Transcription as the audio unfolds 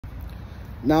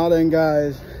Now then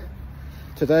guys,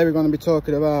 today we're going to be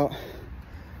talking about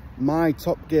my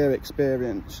Top Gear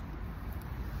experience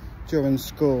during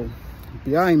school.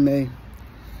 Behind me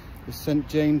is St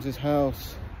James's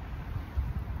House.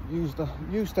 Used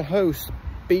to host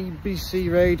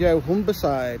BBC Radio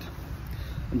Humberside,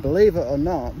 and believe it or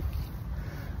not,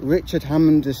 Richard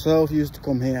Hammond himself used to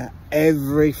come here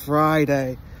every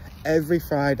Friday,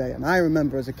 and I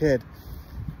remember as a kid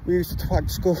we used to twag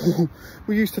school.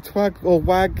 We used to twag, or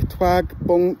wag, twag,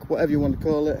 bunk, whatever you want to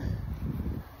call it.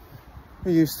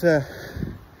 We used to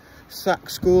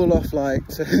sack school off like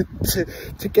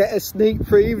to get a sneak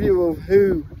preview of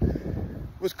who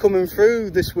was coming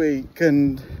through this week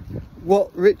and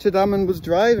what Richard Hammond was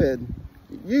driving.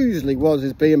 It usually was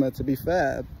his Beamer, to be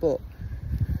fair, but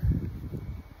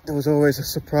there was always a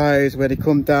surprise when he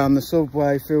come down the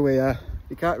subway through here.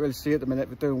 You can't really see it at the minute,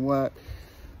 we're doing work,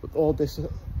 but all this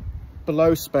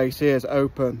below space here is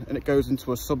open and it goes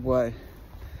into a subway,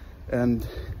 and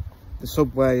the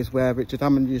subway is where Richard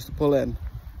Hammond used to pull in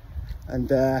and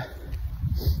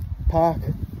park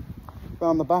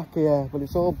around the back here, but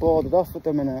it's all boarded off at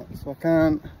the minute, so I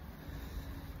can't.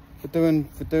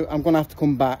 I'm gonna have to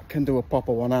come back and do a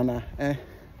proper one, Anna.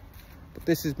 But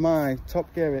this is my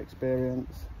Top Gear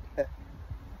experience at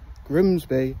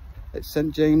Grimsby at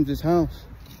St James's House.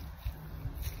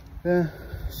 Yeah,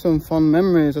 some fond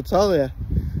memories, I tell you.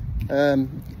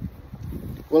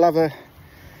 We'll have a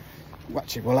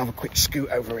quick scoot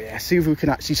over here, see if we can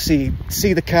actually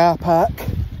see the car park,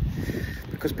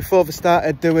 because before they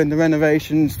started doing the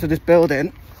renovations to this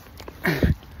building,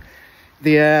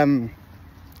 the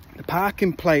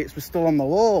parking plates were still on the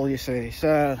wall, you see,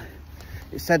 so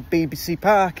it said BBC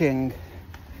parking.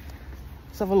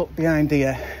 Let's have a look behind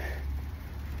here.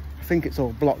 I think it's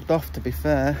all blocked off, to be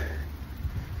fair.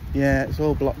 Yeah, it's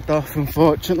all blocked off,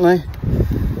 unfortunately.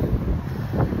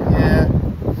 Yeah,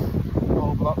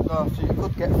 all blocked off, so you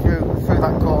could get through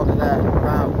that corner there,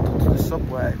 round to the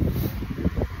subway.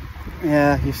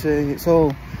 Yeah, you see, it's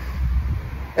all...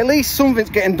 At least something's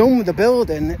getting done with the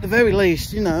building, at the very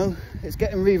least, you know. It's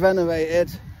getting re-renovated.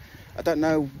 I don't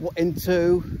know what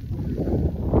into.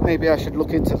 Maybe I should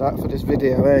look into that for this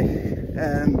video, eh?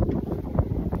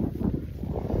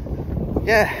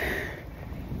 Yeah,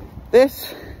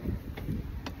 this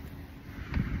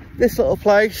little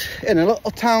place in a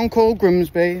little town called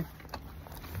Grimsby,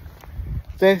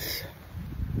 this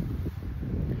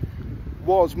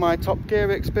was my Top Gear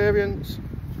experience.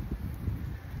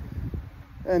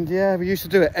 And yeah, we used to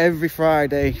do it every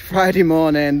Friday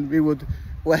morning. We would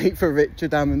wait for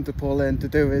Richard Hammond to pull in to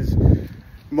do his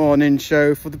morning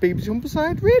show for the BBC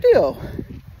Humberside Radio.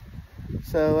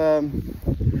 So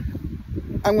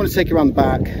I'm going to take you around the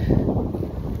back.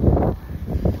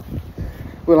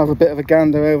 We'll have a bit of a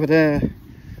gander over there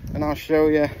and I'll show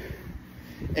you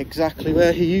exactly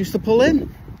where he used to pull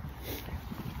in.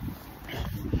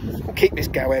 We'll keep this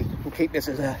going. We'll keep this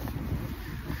as a,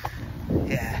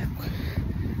 yeah,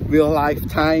 real life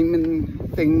time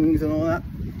and things and all that.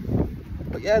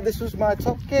 But yeah, this was my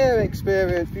Top Gear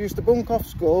experience. We used to bunk off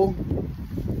school.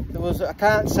 There was, I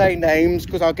can't say names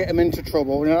because I'll get them into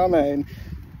trouble, you know what I mean?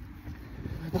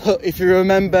 But if you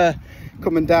remember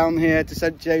coming down here to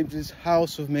St James's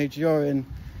House with me during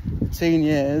the teen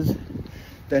years,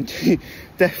 then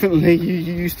definitely you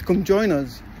used to come join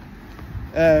us.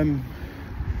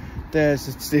 There's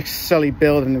this silly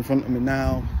building in front of me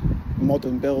now,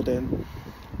 modern building,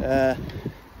 for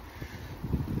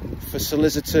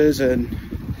solicitors and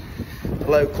the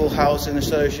local housing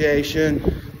association.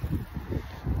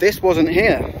 This wasn't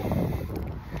here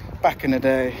back in the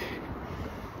day.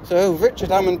 So Richard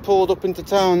Hammond pulled up into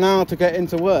town now to get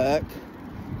into work.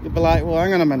 You'd be like, well,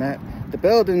 hang on a minute, the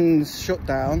building's shut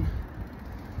down.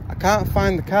 I can't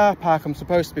find the car park I'm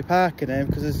supposed to be parking in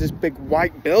because there's this big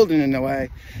white building in the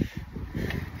way.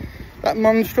 That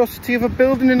monstrosity of a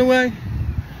building in the way.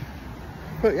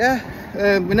 But yeah,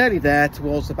 we're nearly there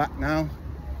towards the back now.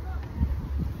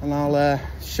 And I'll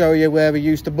show you where we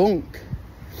used to bunk.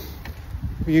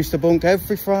 We used to bunk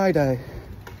every Friday.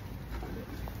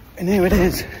 And here it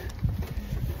is.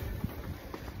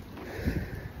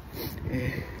 Yeah.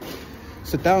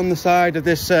 So down the side of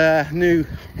this new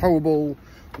horrible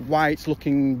white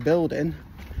looking building,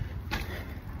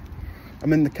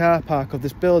 I'm in the car park of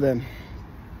this building,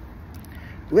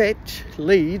 which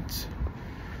leads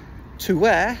to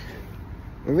where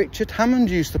Richard Hammond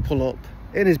used to pull up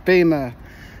in his Beamer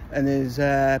and his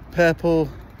purple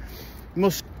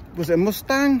was it a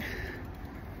Mustang?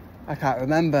 I can't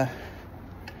remember.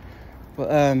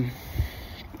 But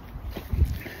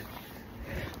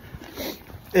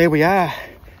here we are.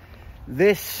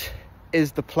 This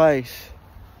is the place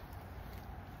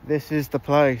This is the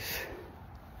place.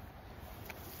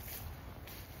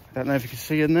 I don't know if you can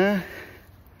see in there.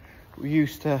 We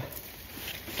used to,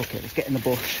 fuck it, let's get in the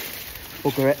bush,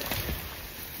 bugger it.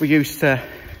 We used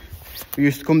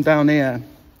to come down here,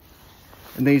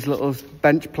 and these little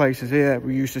bench places here,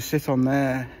 we used to sit on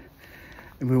there,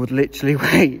 and we would literally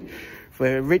wait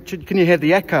for Richard. Can you hear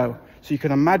the echo? So you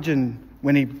can imagine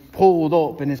when he pulled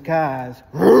up in his cars,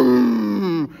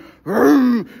 vroom,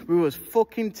 vroom, we was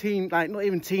fucking not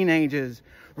even teenagers.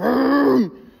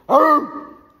 Vroom,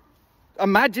 vroom.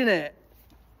 Imagine it.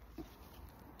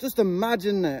 Just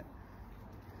imagine it.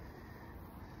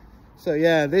 So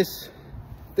yeah, this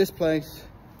place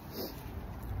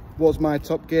was my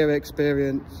Top Gear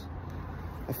experience.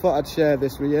 I thought I'd share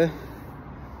this with you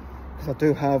because I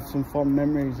do have some fond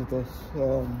memories of this.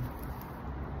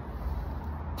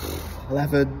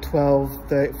 11, 12,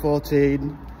 13,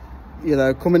 14, you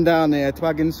know, coming down here to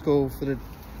Haggin School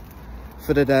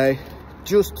for the day,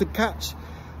 just to catch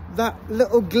that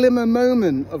little glimmer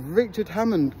moment of Richard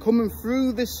Hammond coming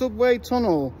through this subway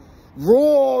tunnel,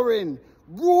 roaring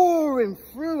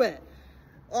through it.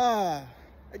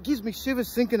 It gives me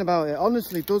shivers thinking about it,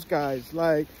 honestly it does, guys.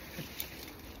 Like,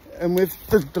 and with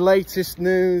the latest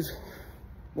news,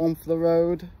 One for the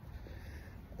Road,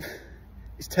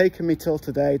 it's taken me till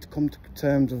today to come to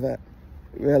terms with it.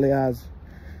 It really has.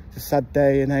 It's a sad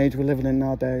day and age we're living in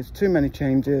nowadays. Too many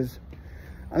changes.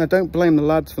 And I don't blame the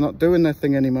lads for not doing their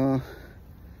thing anymore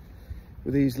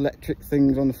with these electric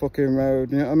things on the fucking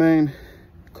road, you know what I mean?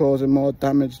 Causing more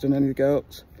damage than anything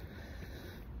else.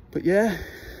 But yeah,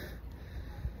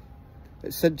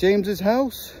 it's St James's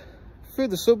House, through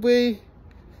the subway.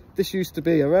 This used to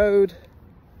be a road.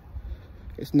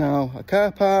 It's now a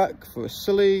car park for a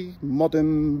silly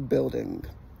modern building.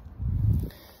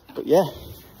 But yeah,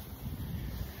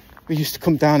 we used to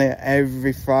come down here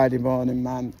every Friday morning,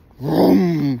 man.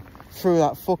 Vroom, through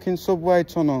that fucking subway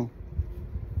tunnel.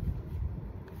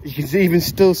 You can even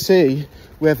still see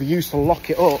where they used to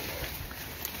lock it up.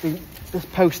 This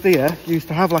post here used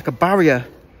to have like a barrier.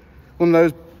 One of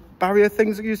those barrier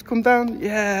things that used to come down.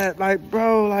 Yeah, like,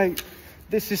 bro, like,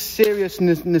 this is serious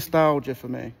nostalgia for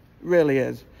me. It really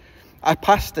is. I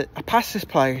passed this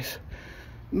place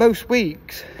most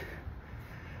weeks.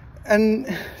 And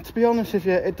to be honest with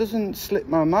you, it doesn't slip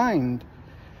my mind.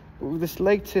 With this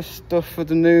latest stuff for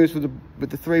the news with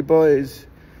the three boys,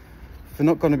 they're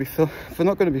not going to be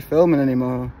filming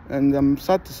anymore, and I'm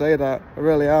sad to say that. I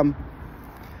really am.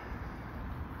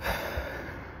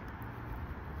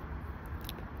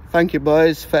 Thank you,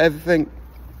 boys, for everything,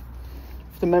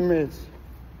 for the memories,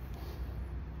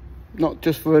 not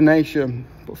just for a nation,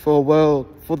 but for a world,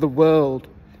 for the world.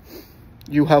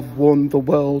 You have won the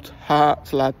world's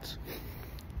hearts, lads.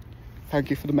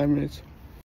 Thank you for the memories.